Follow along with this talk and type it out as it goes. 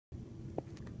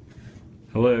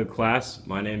Hello class,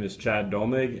 my name is Chad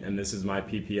Dolmig and this is my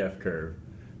PPF curve.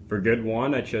 For good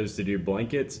 1 I chose to do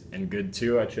blankets and good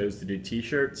 2 I chose to do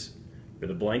t-shirts. For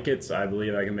the blankets I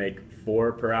believe I can make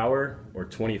 4 per hour or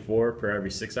 24 per every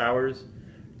 6 hours.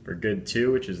 For good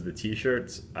 2, which is the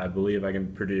t-shirts, I believe I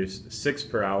can produce 6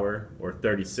 per hour or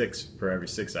 36 per every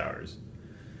 6 hours.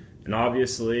 And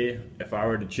obviously if I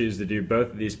were to choose to do both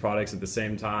of these products at the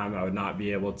same time, I would not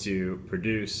be able to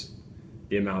produce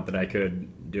the amount that I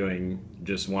could doing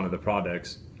just one of the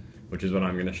products, which is what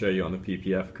I'm going to show you on the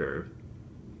PPF curve.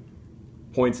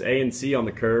 Points A and C on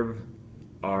the curve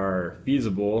are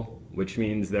feasible, which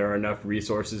means there are enough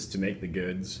resources to make the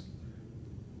goods.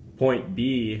 Point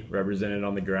B, represented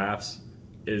on the graphs,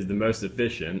 is the most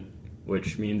efficient,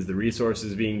 which means the resource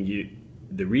is being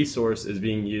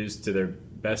used to their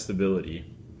best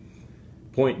ability.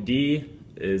 Point D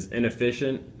is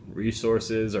inefficient.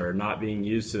 Resources are not being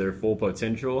used to their full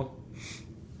potential.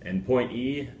 And point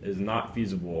E is not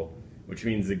feasible, which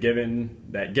means that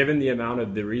given the amount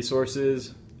of the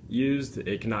resources used,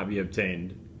 it cannot be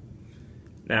obtained.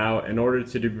 Now, in order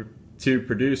to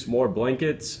produce more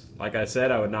blankets, like I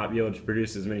said, I would not be able to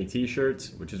produce as many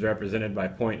t-shirts, which is represented by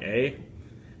point A.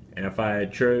 And if I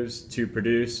chose to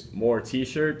produce more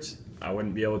t-shirts, I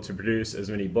wouldn't be able to produce as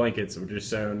many blankets, which is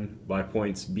shown by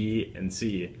points B and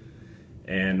C.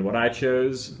 And what I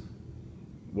chose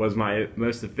was my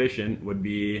most efficient would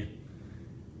be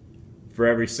for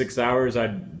every 6 hours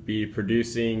I'd be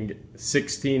producing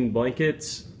 16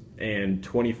 blankets and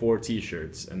 24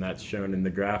 t-shirts, and that's shown in the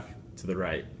graph to the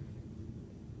right.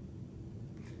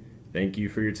 Thank you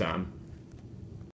for your time.